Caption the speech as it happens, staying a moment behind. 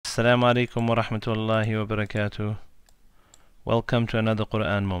Assalamu alaikum wa rahmatullahi wa barakatuh. Welcome to another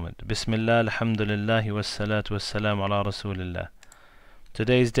Quran moment. Bismillah, alhamdulillah, wassalatu wassalamu ala rasulillah.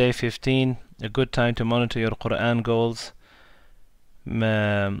 Today is day 15, a good time to monitor your Quran goals.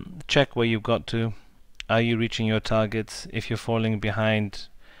 Check where you've got to. Are you reaching your targets? If you're falling behind,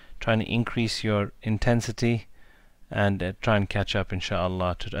 trying to increase your intensity and try and catch up,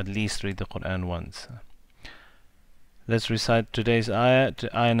 inshallah, to at least read the Quran once. Let's recite today's ayah,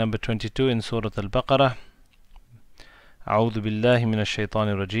 ayah number 22 in Surah Al-Baqarah. أعوذ بالله من الشيطان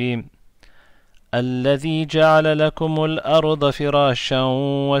الرجيم. الذي جعل لكم الأرض فراشا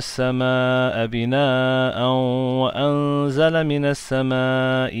والسماء بناء وأنزل من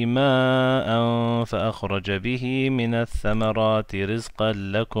السماء ماء فأخرج به من الثمرات رزقا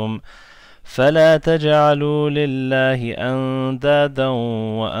لكم فلا تجعلوا لله أندادا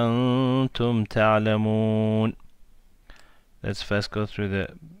وأنتم تعلمون. Let's first go through the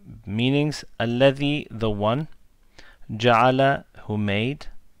meanings. الذي, the one. Ja'ala, who made.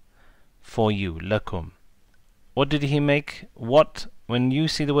 For you, lakum. What did he make? What? When you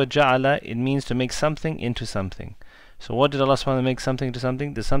see the word ja'ala, it means to make something into something. So what did Allah subhanahu wa ta'ala make something into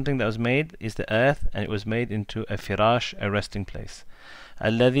something? The something that was made is the earth, and it was made into a firash, a resting place.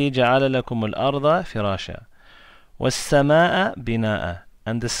 الذي جعل لكم الأرض فراشا والسماء بناء,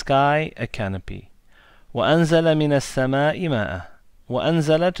 and the sky a canopy. وأنزل من السماء ماء.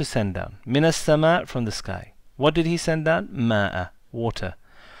 وأنزل, to send down. من السماء, from the sky. What did he send down? ماء, water.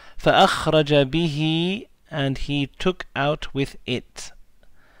 فأخرج به, and he took out with it,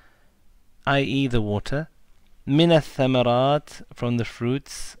 i.e. the water. من الثمرات, from the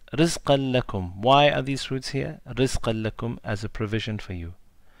fruits. رزقا لكم. Why are these fruits here? رزقا لكم, as a provision for you.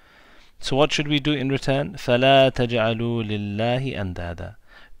 So what should we do in return? فلا تجعلوا لله أندادا.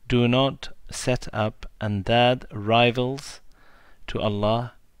 Do not set up andad, rivals, to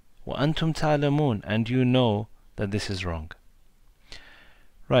Allah. وَأَنْتُمْ تَعْلَمُونَ, and you know that this is wrong.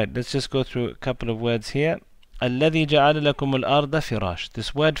 Right, let's just go through a couple of words here. الَّذِي جَعَلَ لَكُمُ الْأَرْضَ فِرَاشٍ.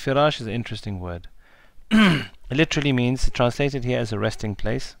 This word firash is an interesting word. It literally means, translated here as a resting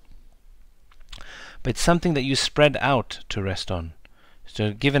place, but it's something that you spread out to rest on. So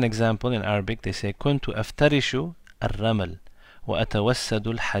to give an example, in Arabic they say كُنْتُ أَفْتَرِشُ الرَّمَلِ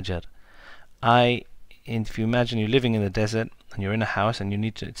وَأَتَوَسَّدُ الْحَجَرِ. If you imagine you're living in the desert and you're in a house and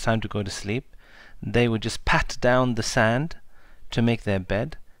it's time to go to sleep, they would just pat down the sand to make their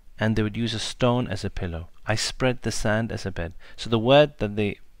bed, and they would use a stone as a pillow. I spread the sand as a bed. So the word that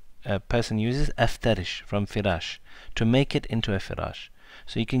the person uses, aftarish, from firash, to make it into a firash.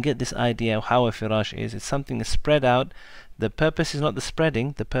 So you can get this idea of how a firash is. It's something that's spread out. The purpose is not the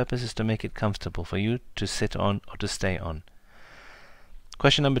spreading, the purpose is to make it comfortable for you to sit on or to stay on.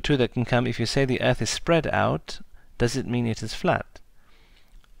 Question number 2 that can come: if you say the earth is spread out, does it mean it is flat?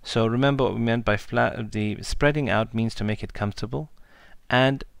 So remember what we meant by flat. The spreading out means to make it comfortable.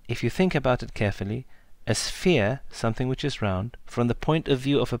 And if you think about it carefully, a sphere, something which is round, from the point of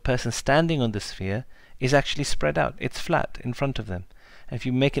view of a person standing on the sphere, is actually spread out. It's flat in front of them. And if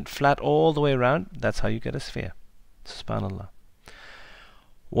you make it flat all the way around, that's how you get a sphere. Subhanallah.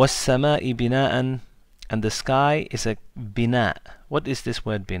 وَالسَّمَاءِ بِنَاءً, and the sky is a bina. What is this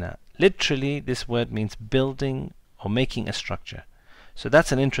word bina? Literally, this word means building or making a structure. So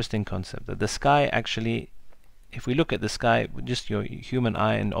that's an interesting concept, that the sky actually, if we look at the sky with just your human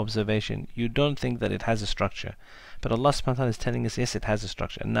eye and observation, you don't think that it has a structure. But Allah subhanahu wa ta'ala is telling us, yes, it has a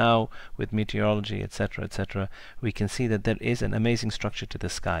structure. And now, with meteorology, etc., etc., we can see that there is an amazing structure to the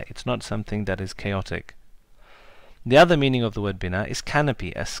sky. It's not something that is chaotic. The other meaning of the word bina is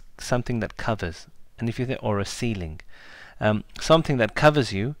canopy, as something that covers. And if you think, or a ceiling, something that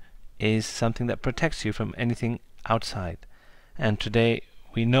covers you is something that protects you from anything outside. And today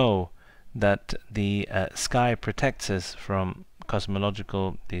we know that the sky protects us from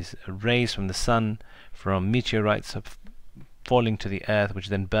cosmological, these rays from the sun, from meteorites falling to the earth, which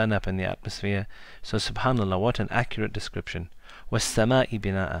then burn up in the atmosphere. So subhanallah, what an accurate description. وَالسَّمَاءِ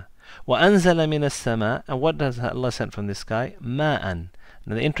بِنَاءً وَأَنزَلَ مِنَ السَّمَاءِ. And what does Allah send from the sky? مَاءً.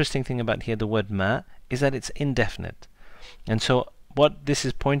 Now the interesting thing about here, the word ma, is that it's indefinite. And so what this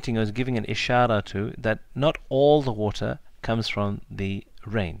is pointing or is giving an ishara to, that not all the water comes from the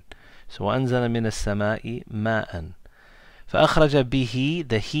rain. So وَأَنزَلَ مِنَ السَّمَاءِ مَاءً فَأَخْرَجَ بِهِ.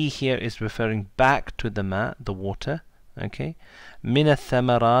 The he here is referring back to the ma, the water. Okay. مِنَ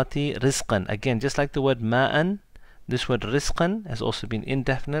الثَّمَرَاتِ رِزْقًا. Again, just like the word ma'an, this word rizqan has also been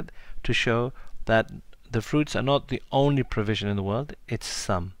indefinite to show that the fruits are not the only provision in the world, it's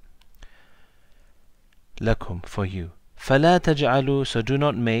some. Lakum, for you. فَلَا تَجْعَلُوا, so do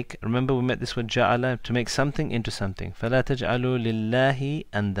not make, remember we met this word جَعَلَ, to make something into something. فَلَا تَجْعَلُوا لِلَّهِ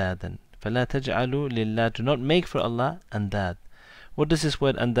أَنْدَادًا. فَلَا تَجْعَلُوا لِلَّهِ, do not make for Allah andad. What does this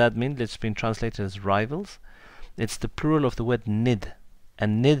word andad mean? It's been translated as rivals. It's the plural of the word nid,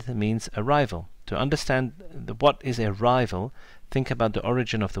 and nid means a rival. To understand what is a rival, think about the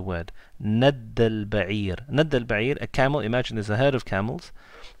origin of the word. Nadd al-ba'ir. Nadd al-ba'ir, a camel, imagine there's a herd of camels,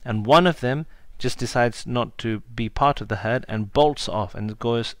 and one of them just decides not to be part of the herd and bolts off and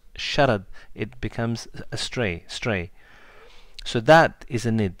goes sharad. It becomes a stray. So that is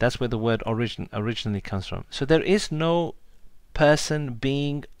a nid. That's where the word originally comes from. So there is no person,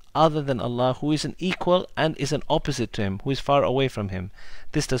 being other than Allah who is an equal and is an opposite to Him, who is far away from Him.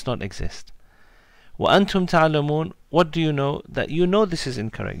 This does not exist. وَأَنْتُمْ تَعْلَمُونَ, what do you know? That you know this is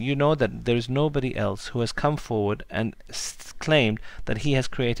incorrect. You know that there is nobody else who has come forward and claimed that he has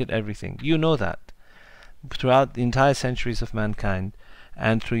created everything. You know that. Throughout the entire centuries of mankind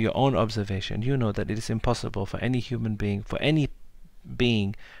and through your own observation, you know that it is impossible for any human being, for any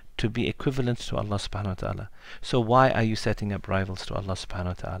being to be equivalent to Allah subhanahu wa ta'ala. So why are you setting up rivals to Allah subhanahu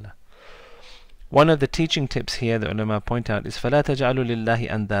wa ta'ala? One of the teaching tips here that ulama point out is فَلَا تَجْعَلُوا لِلَّهِ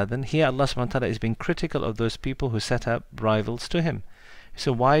أَنْدَادًا. Here Allah subhanahu wa ta'ala is being critical of those people who set up rivals to Him.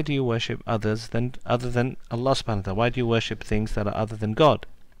 So why do you worship other than Allah subhanahu wa ta'ala? Why do you worship things that are other than God?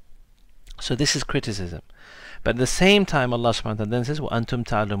 So this is criticism. But at the same time Allah subhanahu wa ta'ala then says وَأَنْتُمْ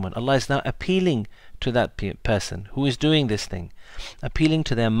تَعْلَمُونَ. Allah is now appealing to that person who is doing this thing, appealing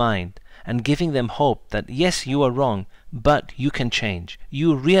to their mind and giving them hope that yes, you are wrong, but you can change.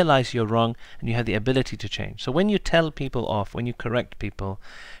 You realize you're wrong and you have the ability to change. So when you tell people off, when you correct people,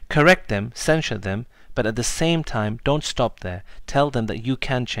 correct them, censure them, but at the same time don't stop there. Tell them that you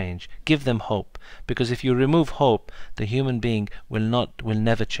can change. Give them hope, because if you remove hope, the human being will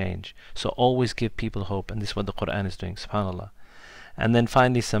never change. So always give people hope, and this is what the Quran is doing, subhanallah. And then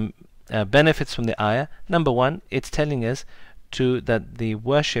finally some benefits from the ayah. Number one, it's telling us that the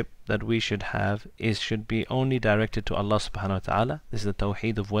worship that we should have should be only directed to Allah subhanahu wa ta'ala. This is the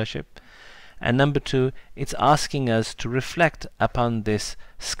tawheed of worship. And number two, it's asking us to reflect upon this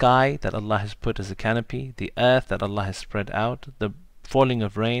sky that Allah has put as a canopy, the earth that Allah has spread out, the falling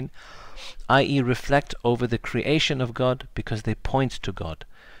of rain, i.e. reflect over the creation of God, because they point to God.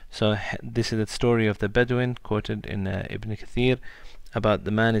 So this is the story of the Bedouin quoted in Ibn Kathir, about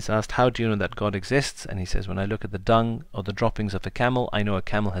the man is asked, how do you know that God exists? And he says, when I look at the dung or the droppings of a camel, I know a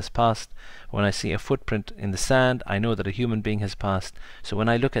camel has passed. When I see a footprint in the sand, I know that a human being has passed. So when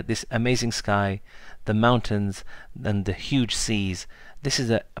I look at this amazing sky, the mountains and the huge seas, this is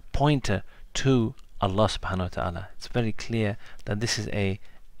a pointer to Allah subhanahu wa ta'ala. It's very clear that this is a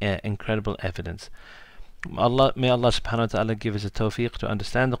incredible evidence. May Allah subhanahu wa ta'ala give us a tawfiq to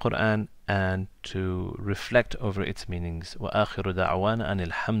understand the Quran and to reflect over its meanings. وآخر دعوانا أن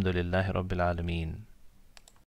الحمد لله رب العالمين.